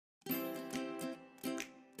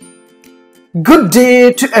Good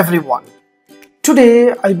day to everyone.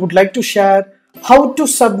 Today I would like to share how to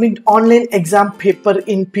submit online exam paper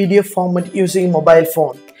in PDF format using mobile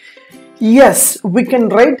phone. Yes, we can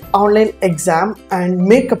write online exam and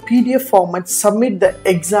make a PDF format, submit the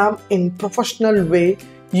exam in professional way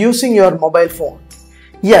using your mobile phone.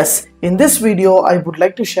 Yes, in this video I would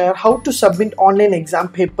like to share how to submit online exam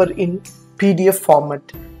paper in PDF format.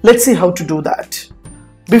 Let's see how to do that.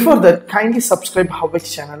 Before that, kindly subscribe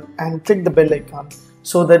HowXT channel and click the bell icon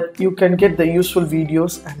so that you can get the useful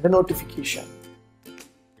videos and the notification.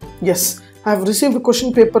 Yes, I have received a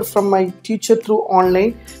question paper from my teacher through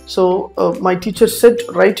online. So my teacher said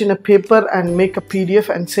write in a paper and make a PDF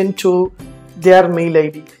and send to their mail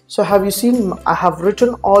ID. So have you seen, I have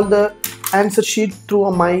written all the answer sheet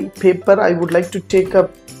through my paper. I would like to take a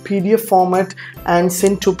PDF format and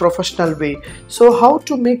send to professional way. So how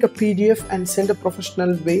to make a PDF and send a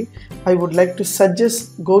professional way? I would like to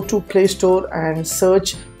suggest go to Play Store and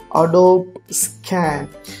search Adobe Scan.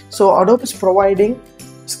 So Adobe is providing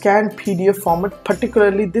scan PDF format.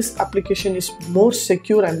 Particularly this application is more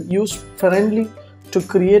secure and user friendly to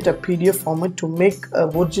create a PDF format to make a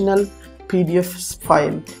original PDF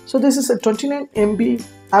file. So this is a 29 MB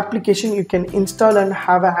application. You can install and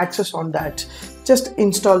have access on that. Just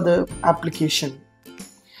install the application.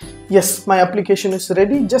 Yes, my application is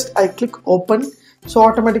ready. Just I click open. So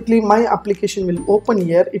automatically my application will open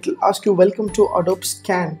here. It will ask you welcome to Adobe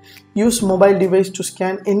Scan. Use mobile device to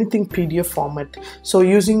scan anything PDF format. So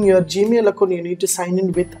using your Gmail account, you need to sign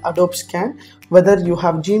in with Adobe Scan. Whether you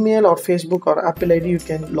have Gmail or Facebook or Apple ID, you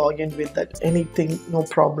can log in with that. Anything, no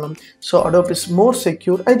problem. So Adobe is more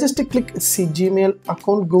secure. I just click see Gmail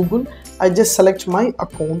account Google. I just select my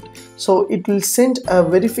account. So it will send a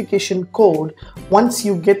verification code. Once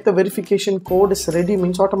you get the verification code is ready,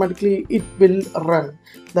 means automatically it will run.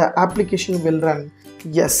 The application will run.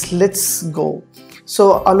 Yes, let's go.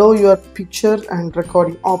 So allow your picture and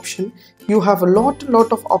recording option. You have a lot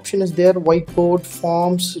of options there: whiteboard,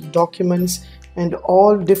 forms, documents, and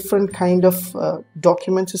all different kind of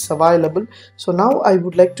documents is available. So now I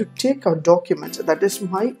would like to take a document, that is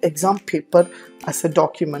my exam paper, as a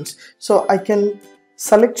document. So I can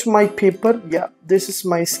select my paper. Yeah, this is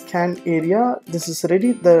my scan area. This is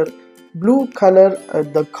ready. The blue color,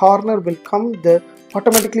 the corner will come. The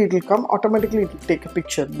automatically it will come. Automatically it will take a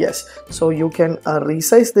picture. Yes, so you can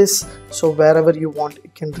resize this. So wherever you want,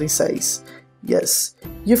 you can resize. Yes,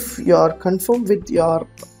 if you are confirmed with your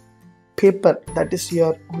paper, that is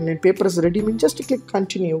your online paper is ready, mean just click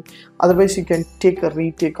continue. Otherwise you can take a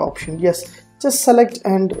retake option. Yes, just select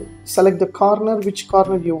the corner, which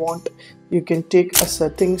corner you want. You can take as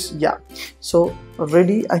settings. Yeah, so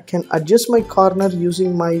ready. I can adjust my corner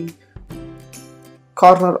using my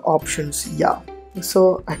corner options. Yeah,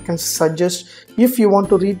 so I can suggest if you want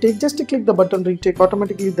to retake, just click the button retake.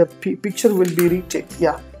 Automatically the picture will be retake.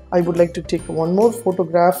 Yeah, I would like to take one more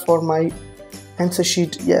photograph for my answer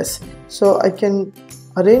sheet. Yes, so I can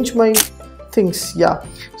arrange my things. Yeah,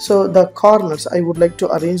 so the corners, I would like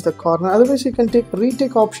to arrange the corner. Otherwise you can take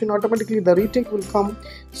retake option. Automatically the retake will come,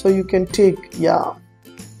 so you can take. Yeah,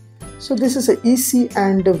 so this is a easy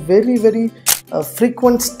and a very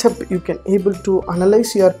frequent step. You can able to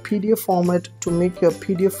analyze your PDF format to make your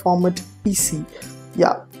PDF format easy.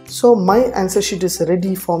 Yeah, so my answer sheet is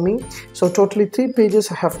ready for me. So totally 3 pages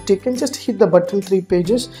I have taken. Just hit the button 3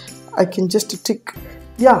 pages. I can just tick.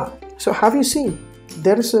 Yeah, so have you seen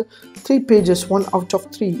there is a 3 pages, 1 out of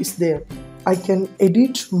 3 is there. I can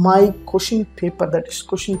edit my question paper, that is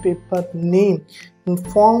question paper name in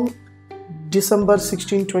form December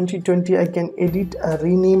 16, 2020. I can edit,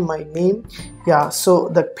 rename my name. Yeah, so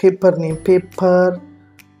the paper name, paper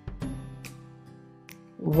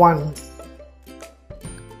 1,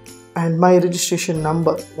 and my registration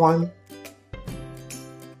number 1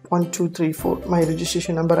 2 3 4. My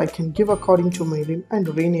registration number I can give according to my name and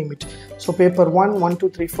rename it. So paper 1 2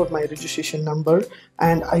 3 4, my registration number.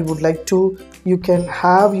 And I would like to, you can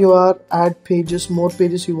have your add pages, more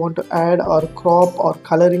pages you want to add, or crop or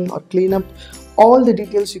coloring or clean up. All the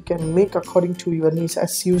details you can make according to your needs,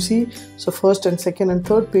 as you see. So first and second and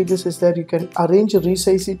third pages is there. You can arrange,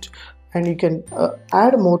 resize it, and you can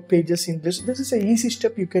add more pages in this. This is an easy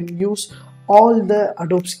step. You can use all the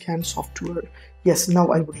Adobe Scan software. Yes, now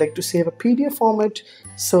I would like to save a PDF format.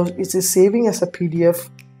 So it is saving as a PDF.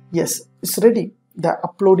 Yes, it's ready. The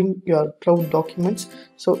uploading your cloud documents.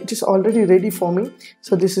 So it is already ready for me.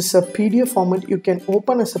 So this is a PDF format. You can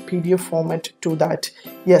open as a PDF format to that.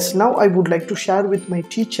 Yes, now I would like to share with my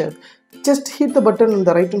teacher Just hit the button in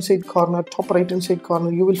the right hand side corner, top right hand side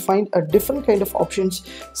corner. You will find a different kind of options.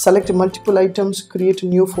 Select multiple items, create a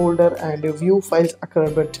new folder, and view files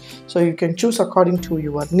Acrobat. So you can choose according to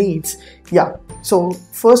your needs. Yeah, so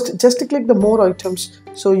first just click the more items.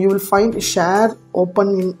 So you will find share,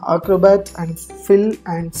 open in Acrobat, and fill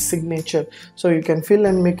and signature. So you can fill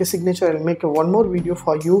and make a signature. I'll make one more video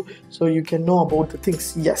for you so you can know about the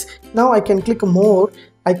things. Yes, now I can click more.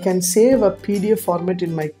 I can save a PDF format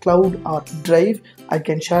in my cloud or drive. I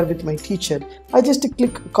can share with my teacher. I just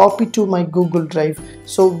click copy to my Google Drive.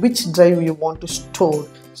 So which drive you want to store?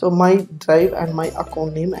 So my drive and my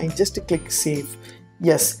account name. I just click save.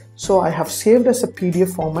 Yes, so I have saved as a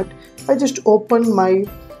PDF format. I just open my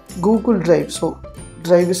Google Drive. So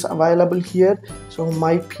drive is available here. So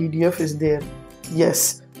my PDF is there.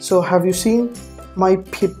 Yes, so have you seen my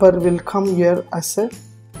paper will come here as a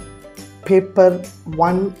paper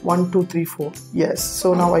 1 2 3 4. Yes,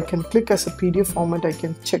 so now I can click as a PDF format. I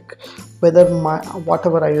can check whether my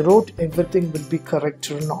whatever I wrote, everything will be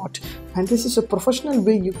correct or not. And this is a professional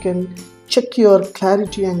way you can check your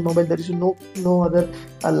clarity and mobile. There is no other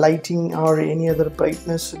lighting or any other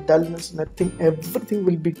brightness, dullness, nothing. Everything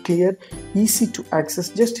will be clear, easy to access.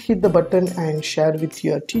 Just hit the button and share with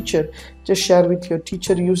your teacher. Just share with your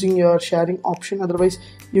teacher using your sharing option. Otherwise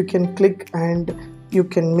you can click and you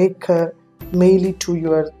can make a mail it to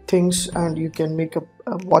your things, and you can make a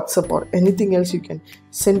WhatsApp or anything else. You can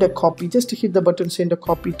send a copy. Just hit the button, send a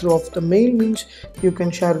copy through of the mail, means you can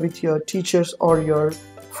share with your teachers or your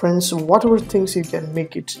friends, whatever things you can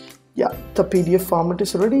make it. Yeah, the PDF format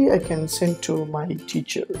is ready. I can send to my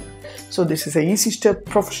teacher. So this is a easy step,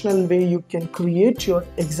 professional way you can create your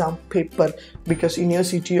exam paper, because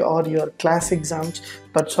university or your class exams,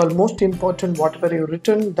 that's all most important. Whatever you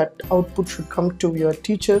written, that output should come to your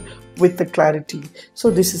teacher with the clarity. So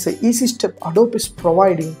this is a easy step Adobe is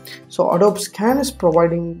providing. So Adobe Scan is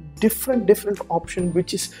providing different option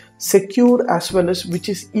which is secure as well as which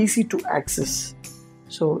is easy to access.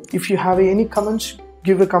 So if you have any comments,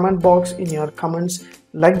 give a comment box in your comments,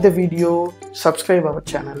 like the video, subscribe our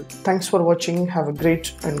channel. Thanks for watching. Have a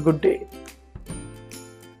great and good day.